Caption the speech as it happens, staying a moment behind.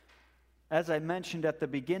As I mentioned at the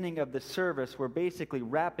beginning of the service, we're basically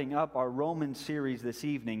wrapping up our Romans series this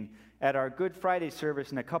evening. At our Good Friday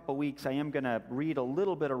service in a couple weeks, I am going to read a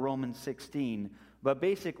little bit of Romans 16, but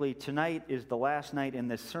basically tonight is the last night in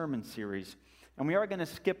this sermon series. And we are going to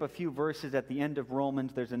skip a few verses at the end of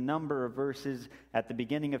Romans. There's a number of verses at the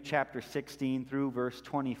beginning of chapter 16 through verse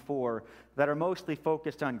 24 that are mostly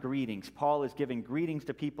focused on greetings. Paul is giving greetings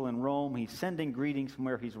to people in Rome. He's sending greetings from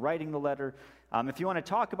where he's writing the letter. If you want to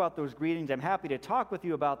talk about those greetings, I'm happy to talk with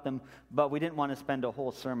you about them, but we didn't want to spend a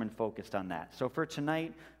whole sermon focused on that. So for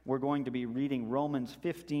tonight, we're going to be reading Romans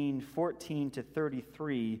 15, 14 to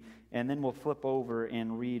 33, and then we'll flip over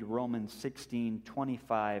and read Romans 16,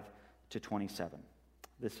 25 to 27.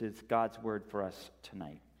 This is God's word for us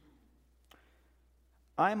tonight.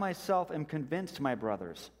 I myself am convinced, my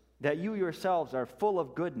brothers, that you yourselves are full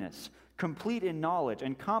of goodness, complete in knowledge,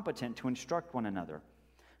 and competent to instruct one another.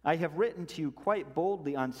 I have written to you quite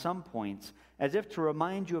boldly on some points, as if to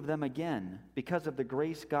remind you of them again, because of the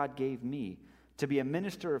grace God gave me, to be a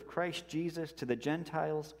minister of Christ Jesus to the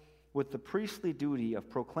Gentiles, with the priestly duty of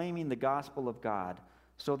proclaiming the gospel of God,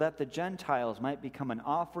 so that the Gentiles might become an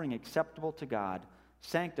offering acceptable to God,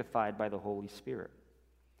 sanctified by the Holy Spirit.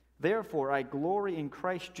 Therefore, I glory in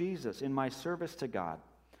Christ Jesus in my service to God.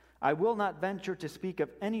 I will not venture to speak of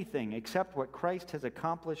anything except what Christ has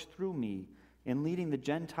accomplished through me in leading the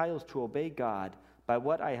Gentiles to obey God by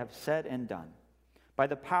what I have said and done, by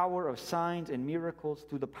the power of signs and miracles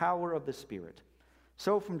through the power of the Spirit.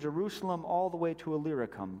 So from Jerusalem all the way to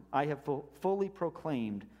Illyricum, I have fully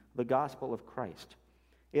proclaimed the gospel of Christ.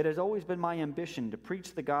 It has always been my ambition to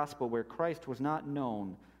preach the gospel where Christ was not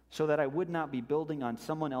known, so that I would not be building on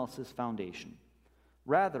someone else's foundation.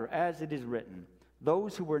 Rather, as it is written,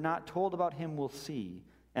 those who were not told about him will see,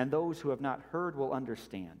 and those who have not heard will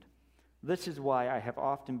understand. This is why I have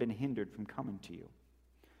often been hindered from coming to you.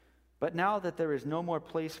 But now that there is no more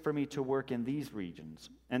place for me to work in these regions,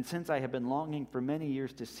 and since I have been longing for many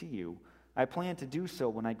years to see you, I plan to do so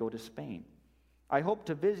when I go to Spain. I hope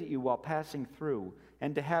to visit you while passing through,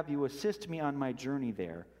 and to have you assist me on my journey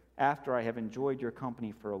there, after I have enjoyed your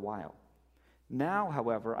company for a while. Now,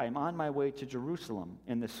 however, I am on my way to Jerusalem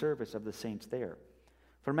in the service of the saints there.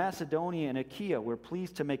 For Macedonia and Achaia were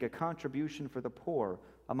pleased to make a contribution for the poor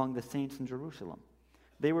among the saints in Jerusalem.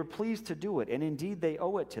 They were pleased to do it, and indeed they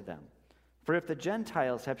owe it to them. For if the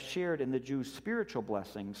Gentiles have shared in the Jews' spiritual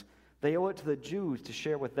blessings, they owe it to the Jews to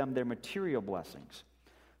share with them their material blessings.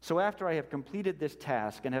 So after I have completed this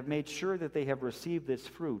task and have made sure that they have received this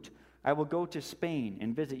fruit, I will go to Spain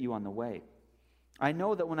and visit you on the way. I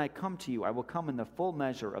know that when I come to you, I will come in the full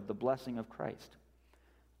measure of the blessing of Christ.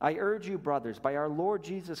 I urge you, brothers, by our Lord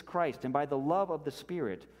Jesus Christ and by the love of the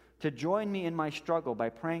Spirit, to join me in my struggle by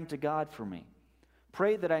praying to God for me.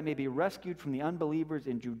 Pray that I may be rescued from the unbelievers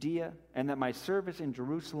in Judea, and that my service in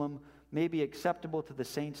Jerusalem may be acceptable to the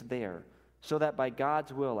saints there, so that by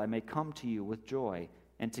God's will I may come to you with joy,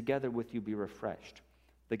 and together with you be refreshed.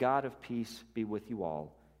 The God of peace be with you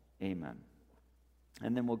all. Amen.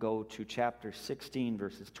 And then we'll go to chapter 16,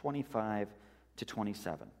 verses 25 to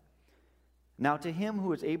 27. Now to him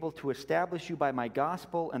who is able to establish you by my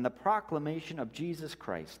gospel and the proclamation of Jesus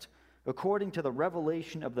Christ, according to the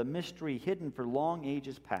revelation of the mystery hidden for long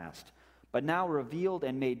ages past, but now revealed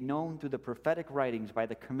and made known through the prophetic writings by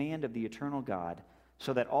the command of the eternal God,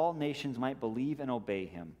 so that all nations might believe and obey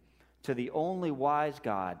him. To the only wise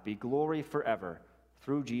God be glory forever,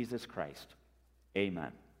 through Jesus Christ.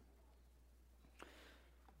 Amen.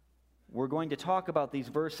 We're going to talk about these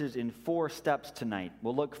verses in 4 steps tonight.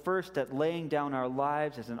 We'll look first at laying down our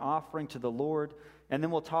lives as an offering to the Lord, and then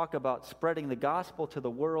we'll talk about spreading the gospel to the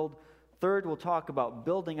world. Third, we'll talk about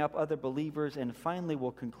building up other believers, and finally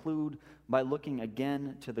we'll conclude by looking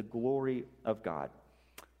again to the glory of God.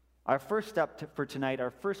 Our first step for tonight,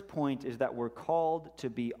 our first point, is that we're called to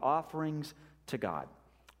be offerings to God.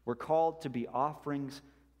 We're called to be offerings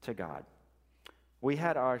to God. We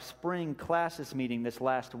had our spring classis meeting this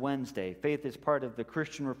last Wednesday. Faith is part of the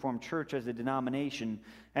Christian Reformed Church as a denomination,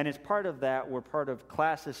 and as part of that, we're part of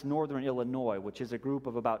Classis Northern Illinois, which is a group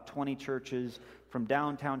of about 20 churches from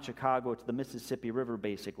downtown Chicago to the Mississippi River,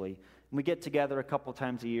 basically. And we get together a couple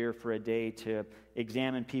times a year for a day to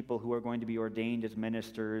examine people who are going to be ordained as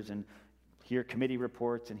ministers and hear committee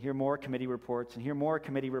reports and hear more committee reports and hear more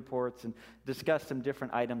committee reports and discuss some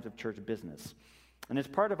different items of church business. And as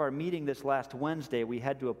part of our meeting this last Wednesday, we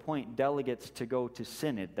had to appoint delegates to go to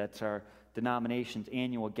Synod. That's our denomination's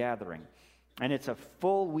annual gathering. And it's a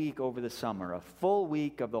full week over the summer, a full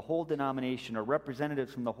week of the whole denomination or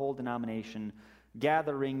representatives from the whole denomination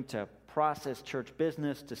gathering to process church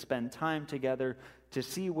business, to spend time together, to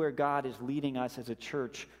see where God is leading us as a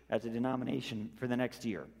church, as a denomination for the next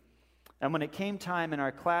year. And when it came time in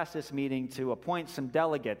our classis meeting to appoint some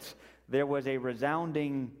delegates, there was a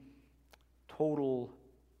resounding total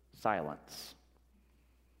silence.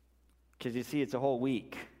 Because you see, it's a whole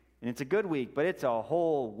week. And it's a good week, but it's a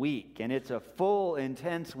whole week. And it's a full,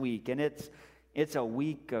 intense week. And it's a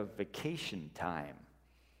week of vacation time.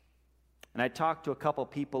 And I talked to a couple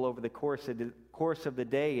people over the course of the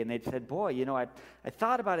day, and they said, boy, I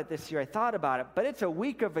thought about it this year, I thought about it, but it's a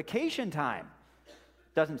week of vacation time.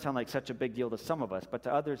 Doesn't sound like such a big deal to some of us, but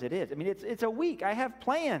to others it is. I mean, it's a week. I have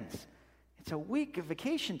plans. It's a week of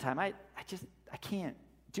vacation time. I can't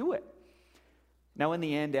do it. Now, in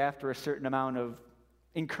the end, after a certain amount of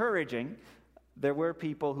encouraging, there were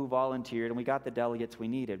people who volunteered, and we got the delegates we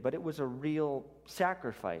needed. But it was a real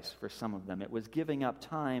sacrifice for some of them. It was giving up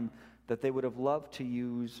time that they would have loved to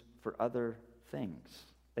use for other things.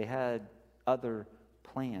 They had other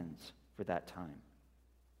plans for that time.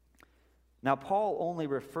 Now, Paul only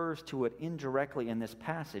refers to it indirectly in this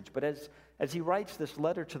passage, but as he writes this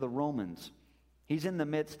letter to the Romans, he's in the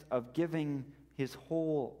midst of giving his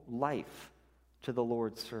whole life to the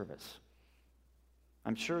Lord's service.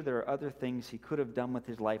 I'm sure there are other things he could have done with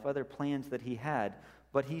his life, other plans that he had,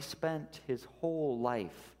 but he spent his whole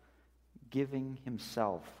life giving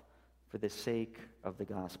himself for the sake of the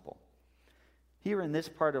gospel. Here in this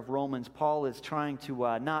part of Romans, Paul is trying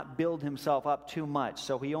to not build himself up too much,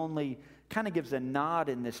 so he only kind of gives a nod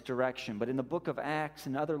in this direction. But in the book of Acts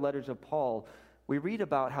and other letters of Paul, we read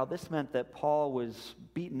about how this meant that Paul was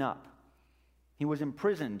beaten up. He was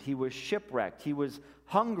imprisoned, he was shipwrecked, he was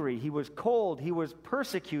hungry, he was cold, he was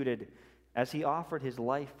persecuted as he offered his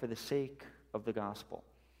life for the sake of the gospel.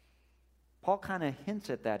 Paul kind of hints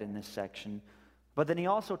at that in this section, but then he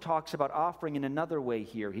also talks about offering in another way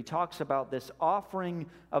here. He talks about this offering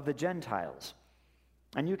of the Gentiles.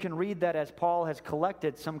 And you can read that as Paul has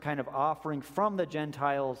collected some kind of offering from the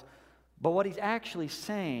Gentiles, but what he's actually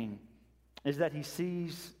saying is that he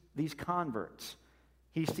sees these converts.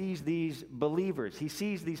 He sees these believers. He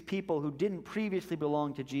sees these people who didn't previously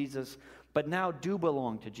belong to Jesus, but now do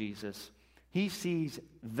belong to Jesus. He sees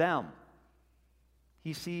them.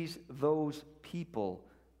 He sees those people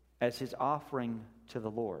as his offering to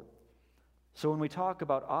the Lord. So when we talk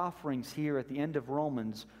about offerings here at the end of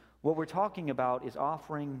Romans, what we're talking about is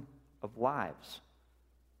offering of lives,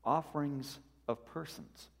 offerings of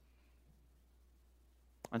persons.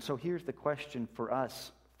 And so here's the question for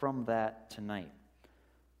us from that tonight.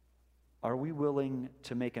 Are we willing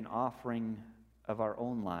to make an offering of our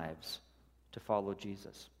own lives to follow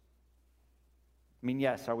Jesus? I mean,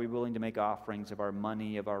 yes, are we willing to make offerings of our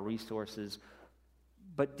money, of our resources?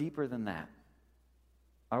 But deeper than that,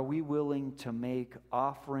 are we willing to make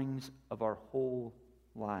offerings of our whole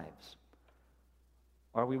lives?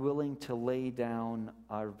 Are we willing to lay down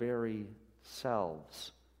our very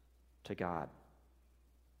selves to God?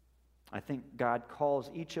 I think God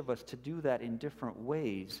calls each of us to do that in different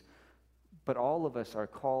ways, but all of us are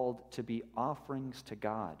called to be offerings to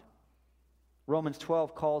God. Romans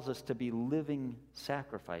 12 calls us to be living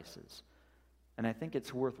sacrifices. And I think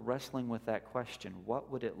it's worth wrestling with that question.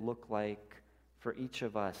 What would it look like for each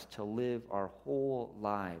of us to live our whole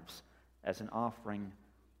lives as an offering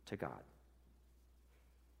to God?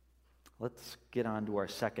 Let's get on to our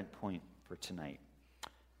second point for tonight.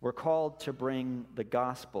 We're called to bring the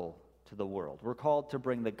gospel to the world. We're called to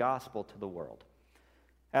bring the gospel to the world.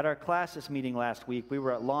 At our classis meeting last week, we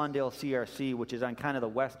were at Lawndale CRC, which is on kind of the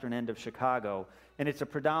western end of Chicago, and it's a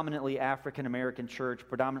predominantly African-American church,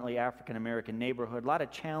 predominantly African-American neighborhood, a lot of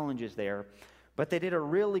challenges there, but they did a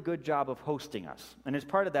really good job of hosting us. And as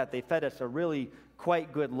part of that, they fed us a really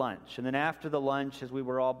quite good lunch. And then after the lunch, as we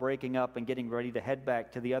were all breaking up and getting ready to head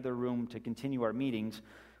back to the other room to continue our meetings,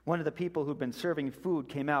 one of the people who'd been serving food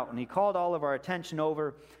came out, and he called all of our attention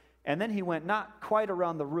over. And then he went not quite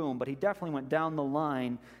around the room, but he definitely went down the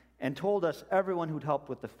line and told us everyone who'd helped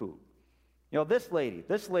with the food. You know, this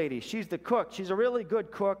lady, she's the cook. She's a really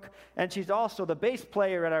good cook, and she's also the bass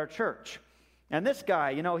player at our church. And this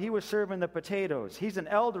guy, he was serving the potatoes. He's an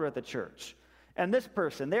elder at the church. And this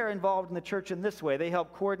person, they're involved in the church in this way. They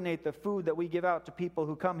help coordinate the food that we give out to people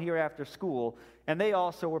who come here after school. And they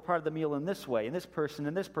also were part of the meal in this way. And this person,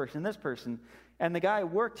 and this person, and this person. And the guy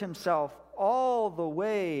worked himself all the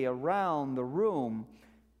way around the room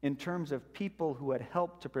in terms of people who had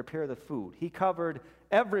helped to prepare the food. He covered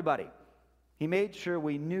everybody. He made sure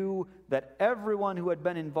we knew that everyone who had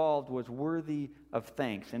been involved was worthy of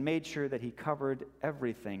thanks, and made sure that he covered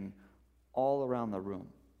everything all around the room.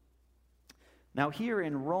 Now here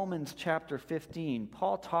in Romans chapter 15,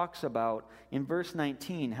 Paul talks about, in verse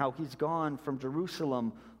 19, how he's gone from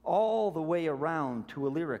Jerusalem all the way around to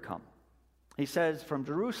Illyricum. He says, from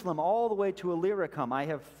Jerusalem all the way to Illyricum, I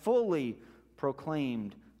have fully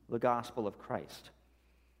proclaimed the gospel of Christ.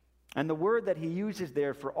 And the word that he uses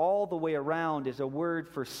there for all the way around is a word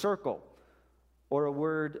for circle or a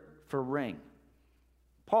word for ring.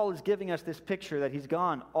 Paul is giving us this picture that he's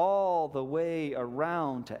gone all the way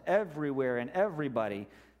around to everywhere and everybody.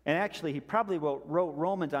 And actually, he probably wrote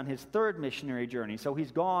Romans on his third missionary journey. So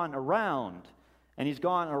he's gone around, and he's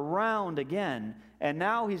gone around again, and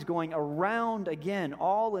now he's going around again,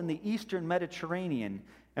 all in the eastern Mediterranean.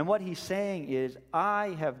 And what he's saying is,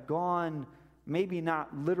 I have gone, maybe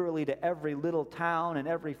not literally to every little town and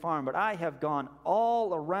every farm, but I have gone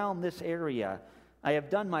all around this area. I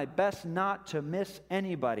have done my best not to miss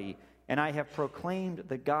anybody, and I have proclaimed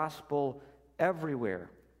the gospel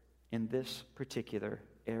everywhere in this particular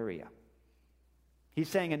area. He's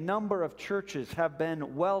saying a number of churches have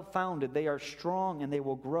been well-founded. They are strong and they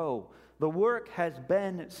will grow. The work has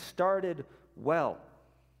been started well.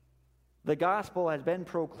 The gospel has been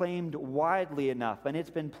proclaimed widely enough, and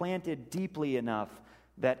it's been planted deeply enough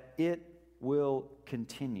that it will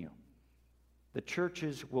continue. The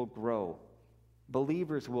churches will grow.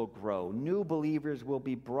 Believers will grow. New believers will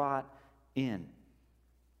be brought in.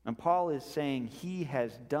 And Paul is saying he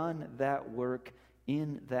has done that work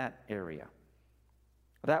in that area.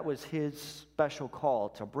 That was his special call,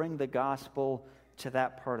 to bring the gospel to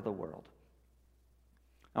that part of the world.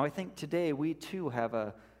 Now, I think today we too have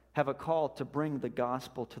a call to bring the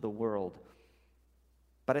gospel to the world.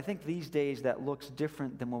 But I think these days that looks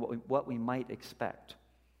different than what we might expect.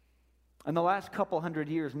 In the last couple hundred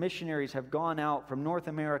years, missionaries have gone out from North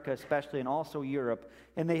America especially, and also Europe,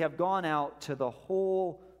 and they have gone out to the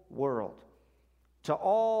whole world. To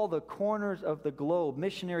all the corners of the globe,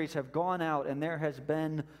 missionaries have gone out, and there has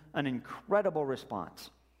been an incredible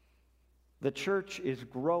response. The church is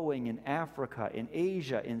growing in Africa, in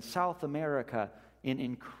Asia, in South America, in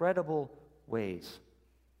incredible ways.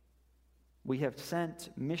 We have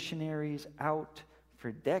sent missionaries out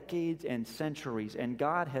for decades and centuries, and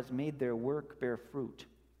God has made their work bear fruit.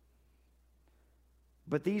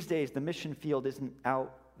 But these days, the mission field isn't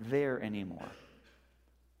out there anymore.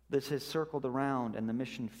 This has circled around, and the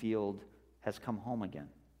mission field has come home again.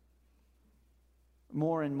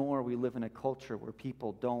 More and more, we live in a culture where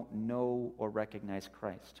people don't know or recognize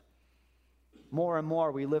Christ. More and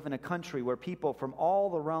more, we live in a country where people from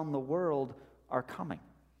all around the world are coming.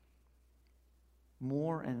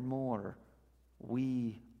 More and more,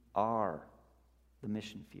 we are the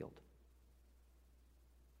mission field.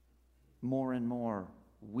 More and more,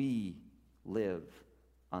 we live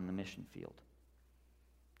on the mission field.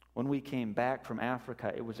 When we came back from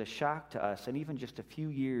Africa, it was a shock to us, and even just a few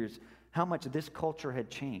years, how much this culture had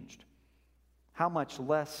changed. How much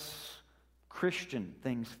less Christian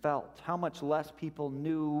things felt. How much less people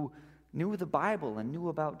knew the Bible and knew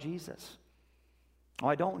about Jesus. Oh,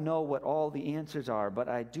 I don't know what all the answers are, but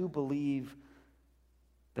I do believe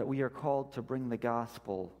that we are called to bring the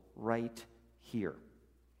gospel right here.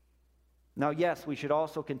 Now, yes, we should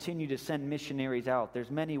also continue to send missionaries out. There's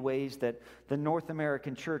many ways that the North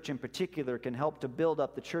American church in particular can help to build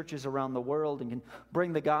up the churches around the world and can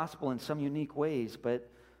bring the gospel in some unique ways. But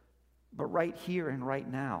right here and right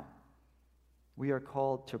now, we are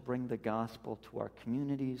called to bring the gospel to our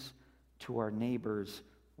communities, to our neighbors,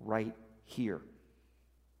 right here.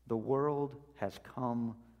 The world has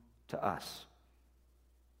come to us.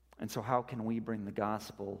 And so how can we bring the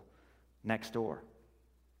gospel next door,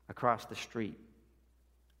 across the street,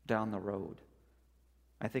 down the road?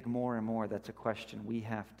 I think more and more that's a question we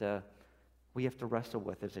have to wrestle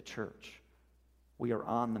with as a church. We are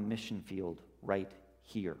on the mission field right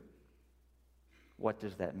here. What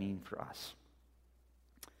does that mean for us?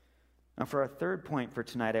 Now, for our third point for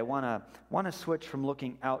tonight, I want to switch from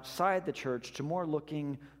looking outside the church to more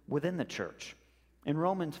looking within the church. In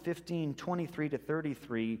Romans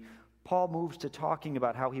 15:23-33, Paul moves to talking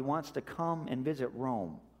about how he wants to come and visit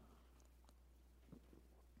Rome.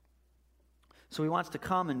 So he wants to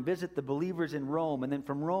come and visit the believers in Rome, and then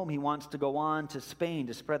from Rome he wants to go on to Spain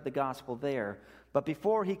to spread the gospel there. But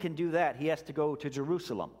before he can do that, he has to go to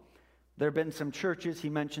Jerusalem. There have been some churches, he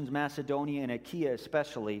mentions Macedonia and Achaia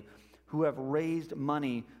especially, who have raised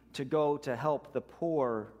money to go to help the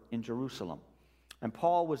poor in Jerusalem. And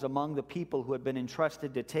Paul was among the people who had been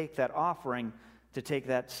entrusted to take that offering, to take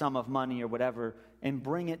that sum of money or whatever, and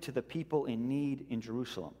bring it to the people in need in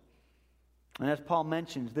Jerusalem. And as Paul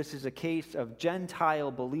mentions, this is a case of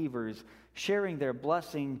Gentile believers sharing their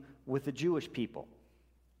blessing with the Jewish people.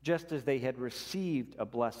 just as they had received a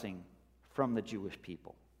blessing from the Jewish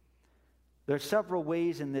people. There are several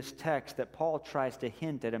ways in this text that Paul tries to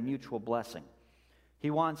hint at a mutual blessing. He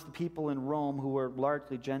wants the people in Rome, who were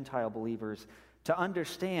largely Gentile believers, to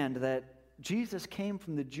understand that Jesus came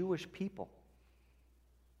from the Jewish people.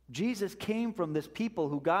 Jesus came from this people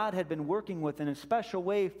who God had been working with in a special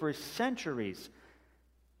way for centuries.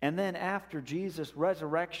 And then after Jesus'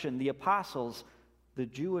 resurrection, the apostles, the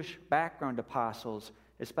Jewish background apostles,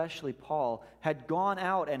 especially Paul, had gone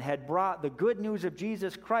out and had brought the good news of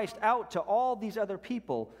Jesus Christ out to all these other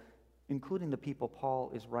people, including the people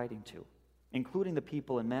Paul is writing to, including the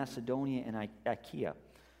people in Macedonia and Achaia.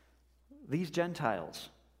 These Gentiles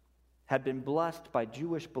had been blessed by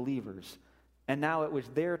Jewish believers, and now it was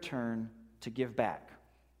their turn to give back,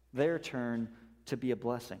 their turn to be a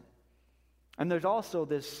blessing. And there's also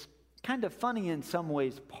this kind of funny in some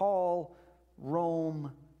ways Paul,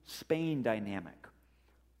 Rome, Spain dynamic.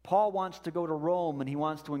 Paul wants to go to Rome, and he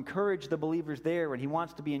wants to encourage the believers there, and he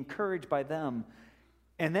wants to be encouraged by them.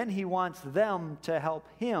 And then he wants them to help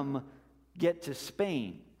him get to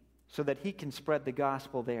Spain so that he can spread the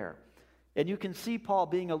gospel there. And you can see Paul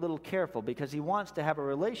being a little careful because he wants to have a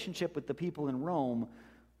relationship with the people in Rome,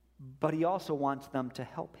 but he also wants them to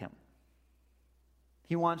help him.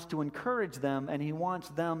 He wants to encourage them, and he wants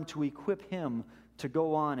them to equip him to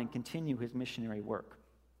go on and continue his missionary work.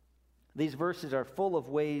 These verses are full of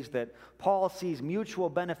ways that Paul sees mutual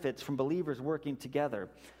benefits from believers working together.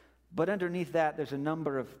 But underneath that, there's a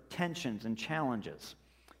number of tensions and challenges.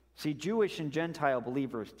 See, Jewish and Gentile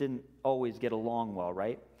believers didn't always get along well,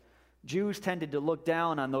 right? Jews tended to look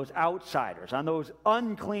down on those outsiders, on those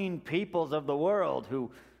unclean peoples of the world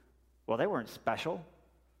who, well, they weren't special.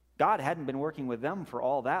 God hadn't been working with them for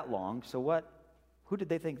all that long, so who did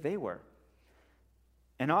they think they were?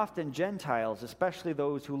 And often Gentiles, especially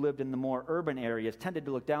those who lived in the more urban areas, tended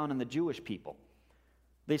to look down on the Jewish people.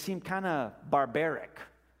 They seemed kind of barbaric,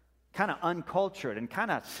 kind of uncultured, and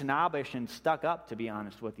kind of snobbish and stuck up, to be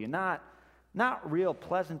honest with you. Not real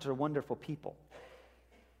pleasant or wonderful people.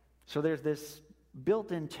 So there's this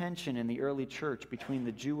built-in tension in the early church between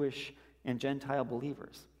the Jewish and Gentile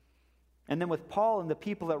believers. And then with Paul and the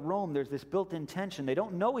people at Rome, there's this built-in tension. They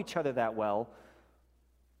don't know each other that well,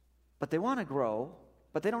 but they want to grow.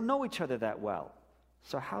 But they don't know each other that well.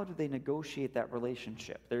 So how do they negotiate that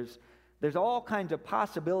relationship? There's all kinds of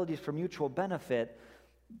possibilities for mutual benefit,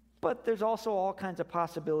 but there's also all kinds of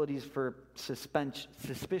possibilities for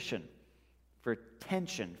suspicion, for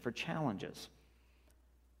tension, for challenges.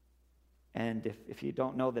 And if you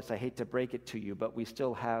don't know this, I hate to break it to you, but we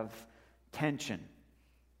still have tension.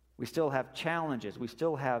 We still have challenges. We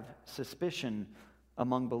still have suspicion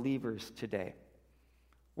among believers today.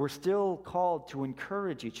 We're still called to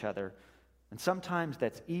encourage each other, and sometimes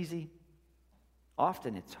that's easy.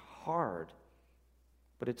 Often it's hard,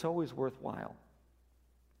 but it's always worthwhile.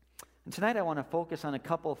 And tonight I want to focus on a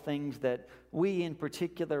couple things that we in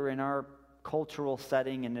particular in our cultural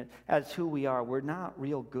setting and as who we are, we're not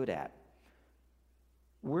real good at.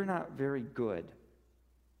 We're not very good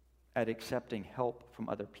at accepting help from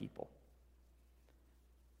other people.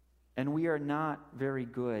 And we are not very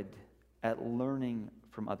good at learning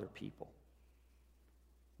from other people.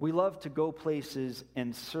 We love to go places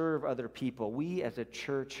and serve other people. We as a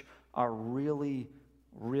church are really,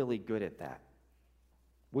 really good at that.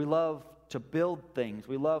 We love to build things.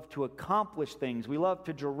 We love to accomplish things. We love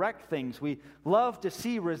to direct things. We love to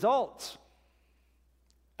see results.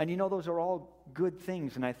 And you know, those are all good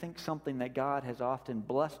things, and I think something that God has often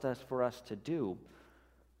blessed us for us to do.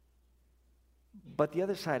 But the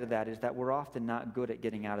other side of that is that we're often not good at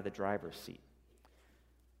getting out of the driver's seat.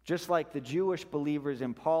 Just like the Jewish believers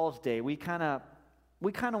in Paul's day, we kind of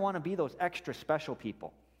want to be those extra special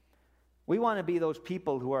people. We want to be those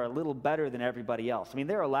people who are a little better than everybody else. I mean,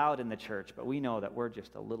 they're allowed in the church, but we know that we're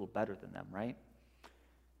just a little better than them, right?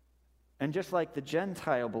 And just like the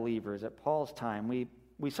Gentile believers at Paul's time,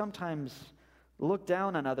 we sometimes look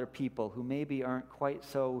down on other people who maybe aren't quite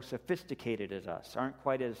so sophisticated as us, aren't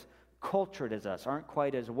quite as cultured as us, aren't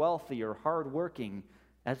quite as wealthy or hardworking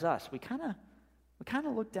as us. We kind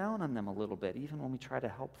of look down on them a little bit, even when we try to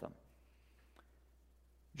help them.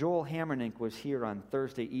 Joel Hammernink was here on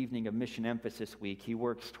Thursday evening of Mission Emphasis Week. He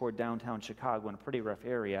works toward downtown Chicago in a pretty rough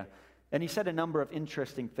area, and he said a number of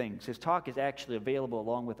interesting things. His talk is actually available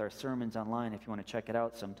along with our sermons online if you want to check it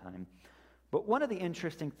out sometime. But one of the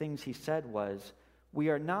interesting things he said was, we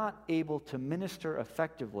are not able to minister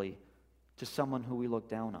effectively to someone who we look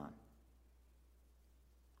down on.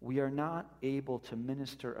 We are not able to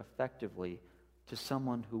minister effectively to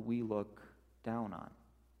someone who we look down on.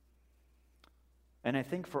 And I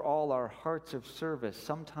think for all our hearts of service,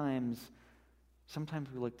 sometimes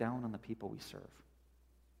we look down on the people we serve.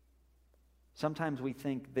 Sometimes we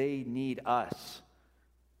think they need us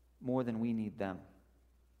more than we need them.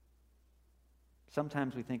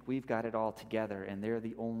 Sometimes we think we've got it all together and they're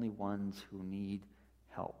the only ones who need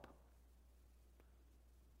help.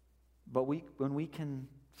 But when we can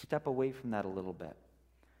step away from that a little bit,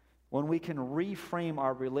 when we can reframe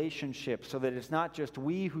our relationship so that it's not just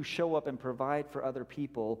we who show up and provide for other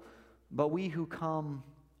people, but we who come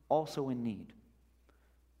also in need.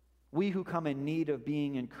 We who come in need of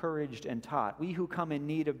being encouraged and taught. We who come in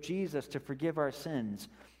need of Jesus to forgive our sins.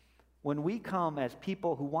 When we come as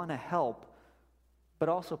people who want to help, but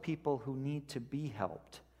also people who need to be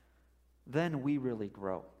helped, then we really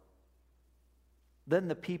grow. Then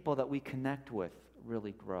the people that we connect with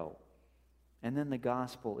really grow. And then the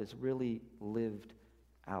gospel is really lived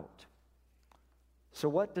out. So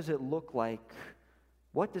what does it look like?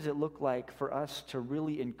 What does it look like for us to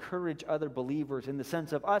really encourage other believers in the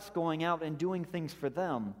sense of us going out and doing things for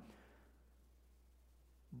them?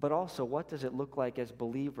 But also, what does it look like as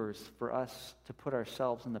believers for us to put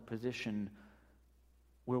ourselves in the position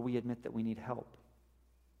where we admit that we need help?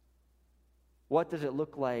 What does it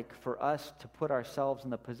look like for us to put ourselves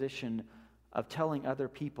in the position of telling other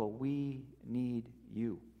people, we need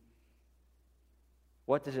you?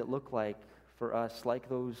 What does it look like for us, like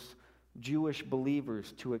those Jewish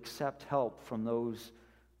believers, to accept help from those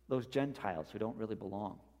Gentiles who don't really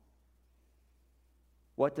belong?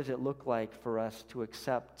 What does it look like for us to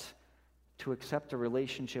accept a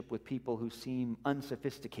relationship with people who seem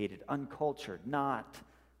unsophisticated, uncultured, not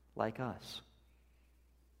like us?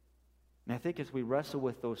 And I think as we wrestle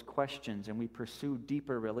with those questions and we pursue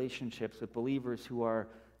deeper relationships with believers who are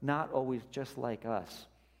not always just like us,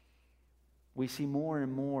 we see more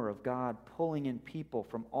and more of God pulling in people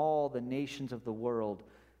from all the nations of the world,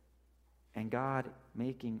 and God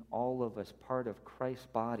making all of us part of Christ's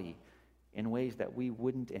body in ways that we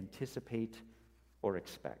wouldn't anticipate or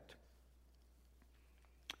expect.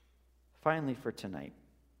 Finally, for tonight,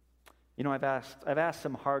 I've asked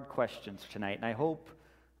some hard questions tonight, and I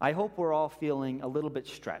hope we're all feeling a little bit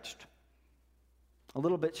stretched, a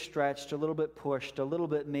little bit pushed, a little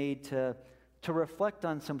bit made to reflect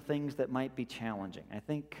on some things that might be challenging. I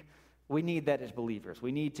think we need that as believers.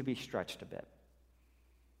 We need to be stretched a bit.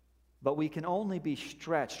 But we can only be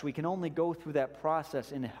stretched, we can only go through that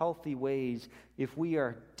process in healthy ways if we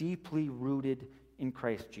are deeply rooted in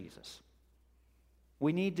Christ Jesus.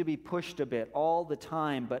 We need to be pushed a bit all the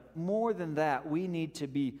time, but more than that, we need to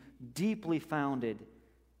be deeply founded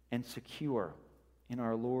and secure in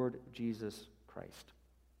our Lord Jesus Christ.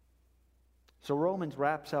 So Romans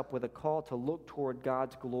wraps up with a call to look toward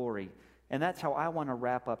God's glory, and that's how I want to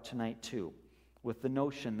wrap up tonight too, with the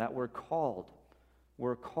notion that we're called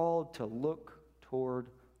to look toward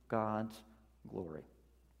God's glory.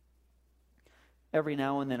 Every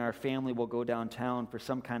now and then our family will go downtown for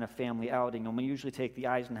some kind of family outing, and we usually take the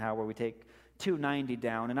Eisenhower. We take 290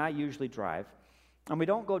 down, and I usually drive. And we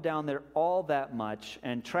don't go down there all that much,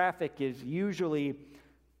 and traffic is usually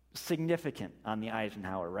significant on the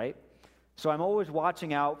Eisenhower, right? So I'm always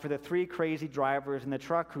watching out for the three crazy drivers in the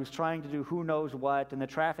truck who's trying to do who knows what, and the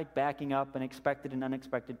traffic backing up in expected and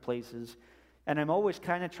unexpected places. And I'm always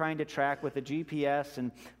kind of trying to track with the GPS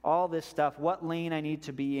and all this stuff what lane I need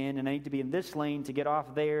to be in, and I need to be in this lane to get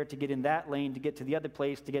off there, to get in that lane, to get to the other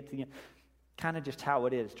place, to get to the... Kind of just how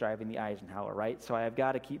it is driving the Eisenhower, right? So I've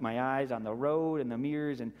got to keep my eyes on the road and the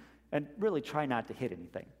mirrors and really try not to hit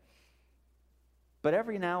anything. But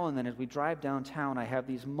every now and then as we drive downtown, I have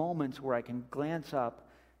these moments where I can glance up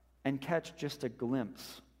and catch just a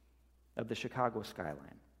glimpse of the Chicago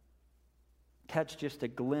skyline. Catch just a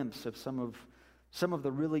glimpse of some of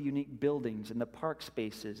the really unique buildings and the park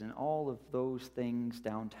spaces and all of those things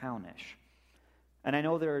downtownish. And I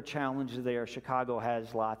know there are challenges there. Chicago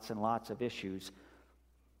has lots and lots of issues.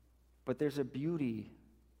 But there's a beauty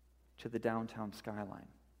to the downtown skyline.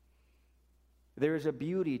 There is a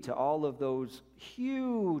beauty to all of those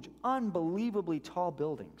huge, unbelievably tall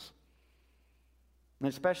buildings. And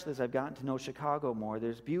especially as I've gotten to know Chicago more,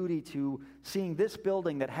 there's beauty to seeing this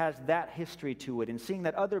building that has that history to it, and seeing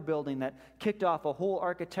that other building that kicked off a whole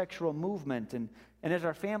architectural movement. And as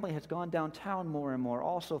our family has gone downtown more and more,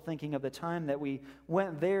 also thinking of the time that we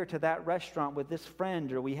went there to that restaurant with this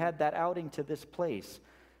friend, or we had that outing to this place.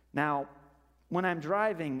 Now, when I'm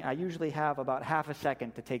driving, I usually have about half a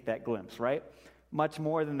second to take that glimpse, right? Much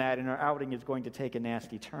more than that, and our outing is going to take a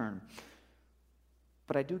nasty turn.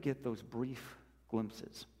 But I do get those brief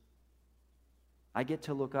glimpses. I get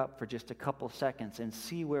to look up for just a couple seconds and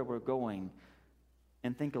see where we're going,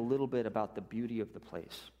 and think a little bit about the beauty of the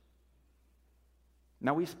place.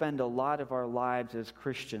 Now, we spend a lot of our lives as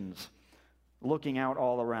Christians looking out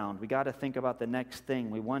all around. We got to think about the next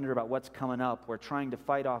thing. We wonder about what's coming up. We're trying to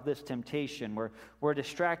fight off this temptation. We're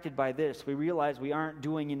distracted by this. We realize we aren't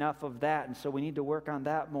doing enough of that, and so we need to work on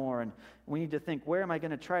that more. And we need to think, where am I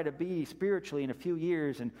going to try to be spiritually in a few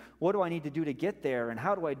years? And what do I need to do to get there? And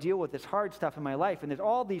how do I deal with this hard stuff in my life? And there's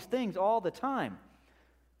all these things all the time.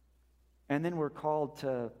 And then we're called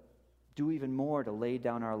to do even more, to lay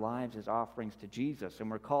down our lives as offerings to Jesus.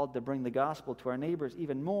 And we're called to bring the gospel to our neighbors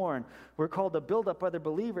even more. And we're called to build up other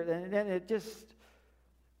believers. And it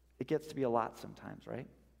gets to be a lot sometimes, right?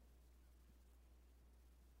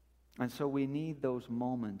 And so we need those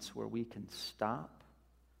moments where we can stop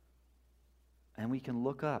and we can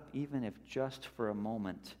look up, even if just for a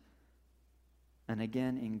moment, and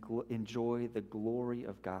again enjoy the glory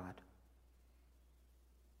of God.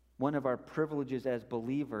 One of our privileges as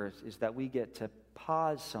believers is that we get to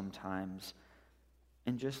pause sometimes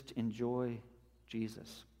and just enjoy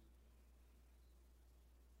Jesus.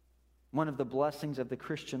 One of the blessings of the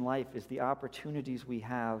Christian life is the opportunities we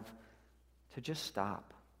have to just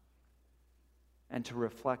stop and to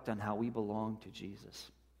reflect on how we belong to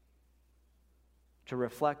Jesus. To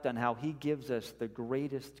reflect on how He gives us the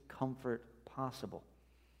greatest comfort possible.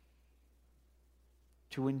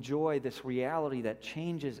 To enjoy this reality that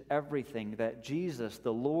changes everything, that Jesus,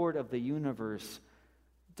 the Lord of the universe,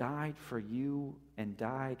 died for you and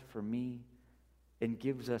died for me and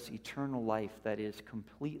gives us eternal life that is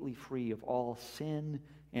completely free of all sin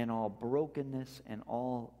and all brokenness and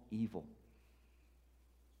all evil.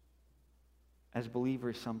 As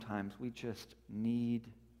believers, sometimes we just need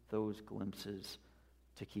those glimpses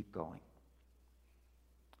to keep going.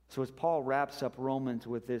 So as Paul wraps up Romans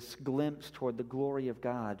with this glimpse toward the glory of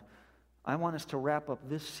God, I want us to wrap up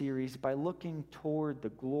this series by looking toward the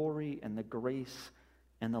glory and the grace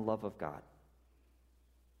and the love of God.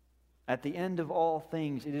 At the end of all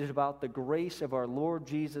things, it is about the grace of our Lord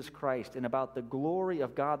Jesus Christ and about the glory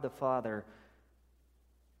of God the Father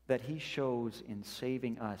that He shows in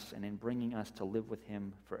saving us and in bringing us to live with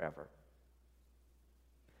Him forever.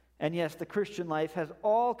 And yes, the Christian life has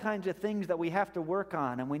all kinds of things that we have to work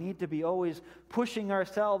on, and we need to be always pushing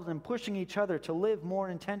ourselves and pushing each other to live more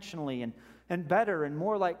intentionally and better and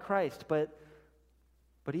more like Christ. But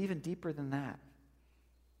even deeper than that,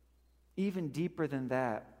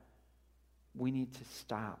 we need to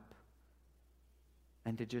stop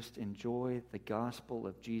and to just enjoy the gospel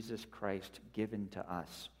of Jesus Christ given to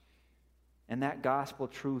us. And that gospel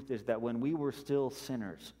truth is that when we were still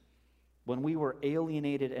sinners, when we were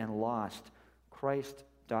alienated and lost, Christ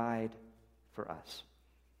died for us.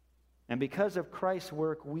 And because of Christ's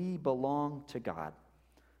work, we belong to God.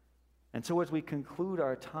 And so as we conclude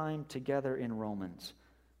our time together in Romans,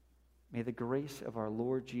 may the grace of our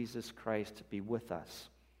Lord Jesus Christ be with us,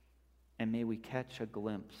 and may we catch a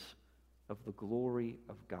glimpse of the glory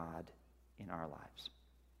of God in our lives.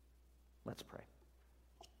 Let's pray.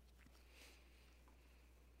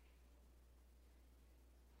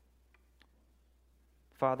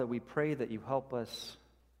 Father, we pray that you help us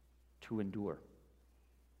to endure.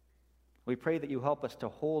 We pray that you help us to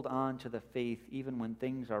hold on to the faith even when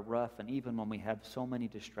things are rough and even when we have so many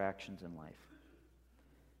distractions in life.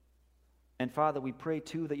 And Father, we pray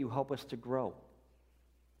too that you help us to grow.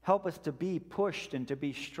 Help us to be pushed and to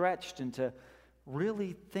be stretched and to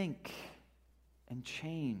really think and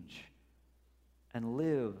change and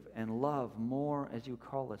live and love more as you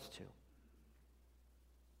call us to.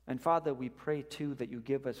 And Father, we pray too that you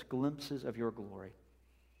give us glimpses of your glory.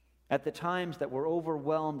 At the times that we're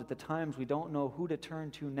overwhelmed, at the times we don't know who to turn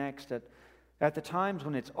to next, at the times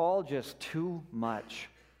when it's all just too much.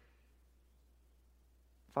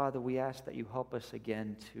 Father, we ask that you help us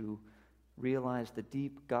again to realize the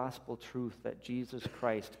deep gospel truth that Jesus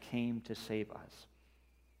Christ came to save us.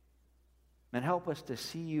 And help us to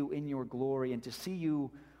see you in your glory and to see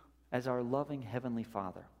you as our loving Heavenly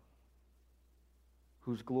Father,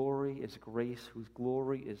 whose glory is grace, whose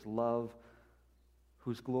glory is love,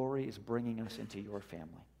 whose glory is bringing us into your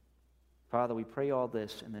family. Father, we pray all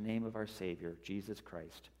this in the name of our Savior, Jesus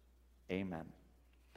Christ. Amen.